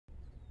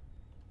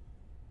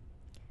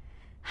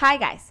Hi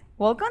guys,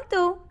 welcome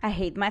to I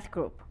Hate Math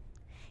group.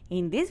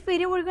 In this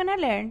video we're going to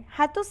learn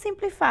how to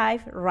simplify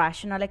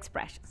rational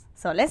expressions.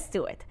 So let's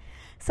do it.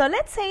 So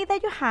let's say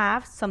that you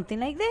have something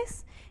like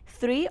this.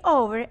 3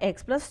 over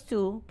x plus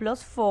 2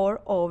 plus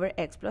 4 over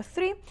x plus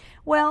 3.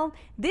 Well,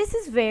 this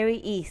is very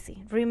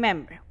easy.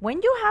 Remember,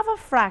 when you have a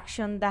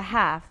fraction that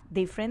have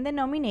different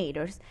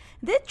denominators,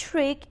 the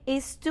trick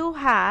is to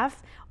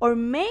have or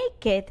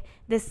make it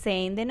the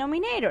same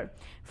denominator.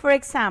 For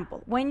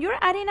example, when you're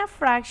adding a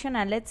fraction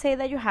and let's say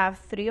that you have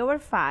 3 over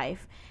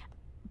 5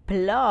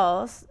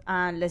 plus,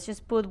 let's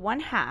just put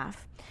 1/2.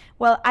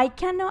 Well, I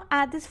cannot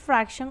add this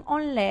fraction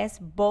unless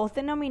both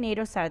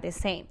denominators are the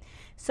same.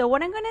 So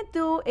what I'm going to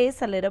do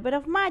is a little bit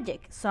of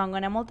magic. So I'm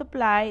going to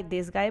multiply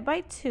this guy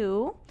by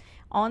 2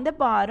 on the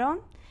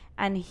bottom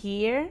and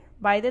here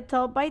by the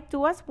top by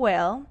 2 as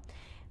well.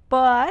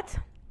 But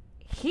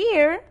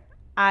here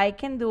I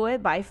can do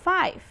it by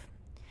 5.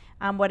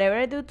 And whatever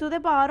I do to the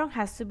bottom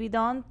has to be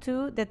done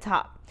to the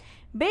top.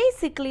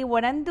 Basically,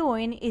 what I'm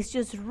doing is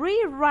just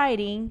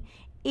rewriting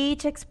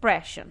each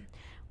expression.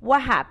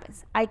 What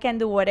happens? I can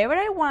do whatever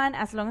I want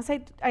as long as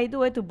I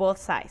do it to both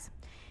sides.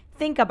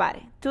 Think about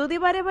it. 2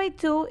 divided by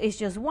 2 is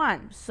just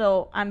 1.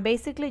 So I'm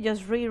basically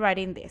just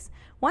rewriting this.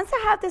 Once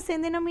I have the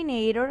same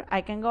denominator, I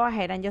can go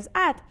ahead and just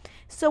add.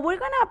 So we're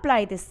going to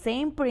apply the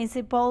same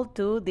principle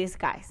to these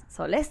guys.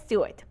 So let's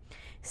do it.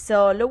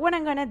 So look what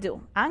I'm going to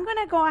do. I'm going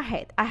to go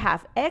ahead. I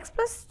have x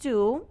plus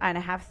 2 and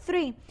I have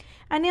 3.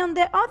 And on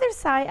the other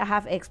side, I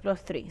have x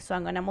plus 3. So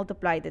I'm going to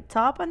multiply the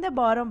top and the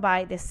bottom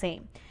by the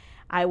same.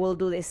 I will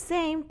do the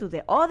same to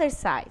the other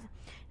side.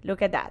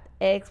 Look at that.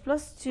 X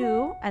plus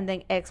 2 and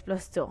then x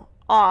plus 2.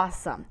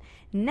 Awesome.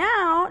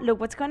 Now, look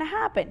what's going to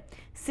happen.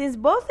 Since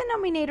both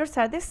denominators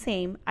are the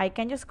same, I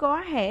can just go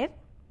ahead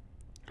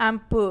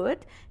and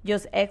put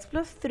just x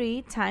plus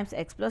 3 times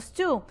x plus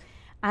 2.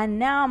 And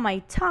now my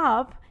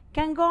top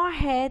can go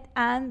ahead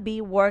and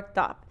be worked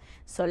up.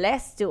 So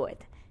let's do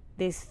it.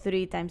 This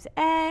 3 times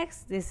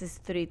x, this is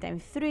 3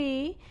 times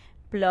 3,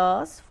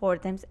 plus 4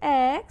 times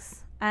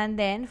x, and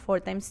then 4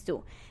 times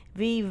 2.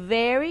 Be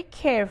very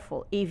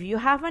careful. If you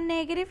have a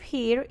negative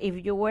here,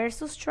 if you were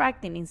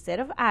subtracting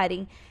instead of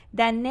adding,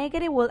 that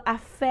negative will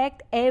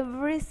affect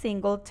every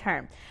single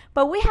term.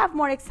 But we have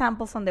more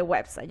examples on the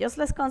website. Just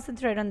let's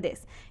concentrate on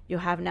this. You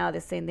have now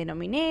the same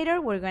denominator.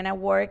 We're going to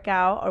work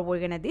out, or we're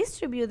going to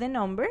distribute the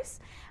numbers.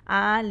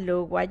 And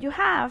look what you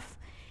have.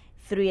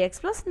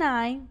 3x plus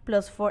 9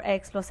 plus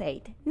 4x plus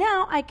 8.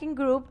 Now I can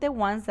group the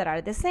ones that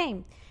are the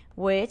same,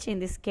 which in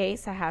this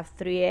case I have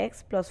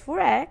 3x plus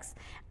 4x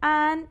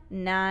and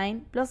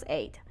 9 plus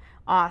 8.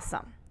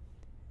 Awesome.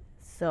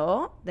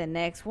 So the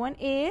next one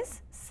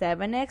is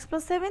 7x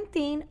plus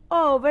 17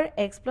 over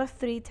x plus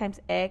 3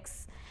 times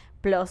x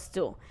plus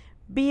 2.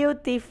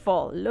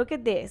 Beautiful. Look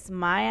at this.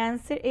 My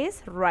answer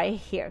is right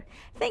here.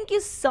 Thank you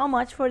so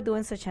much for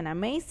doing such an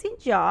amazing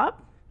job.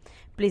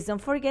 Please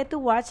don't forget to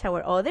watch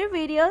our other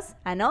videos,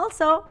 and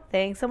also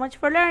thanks so much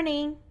for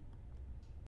learning.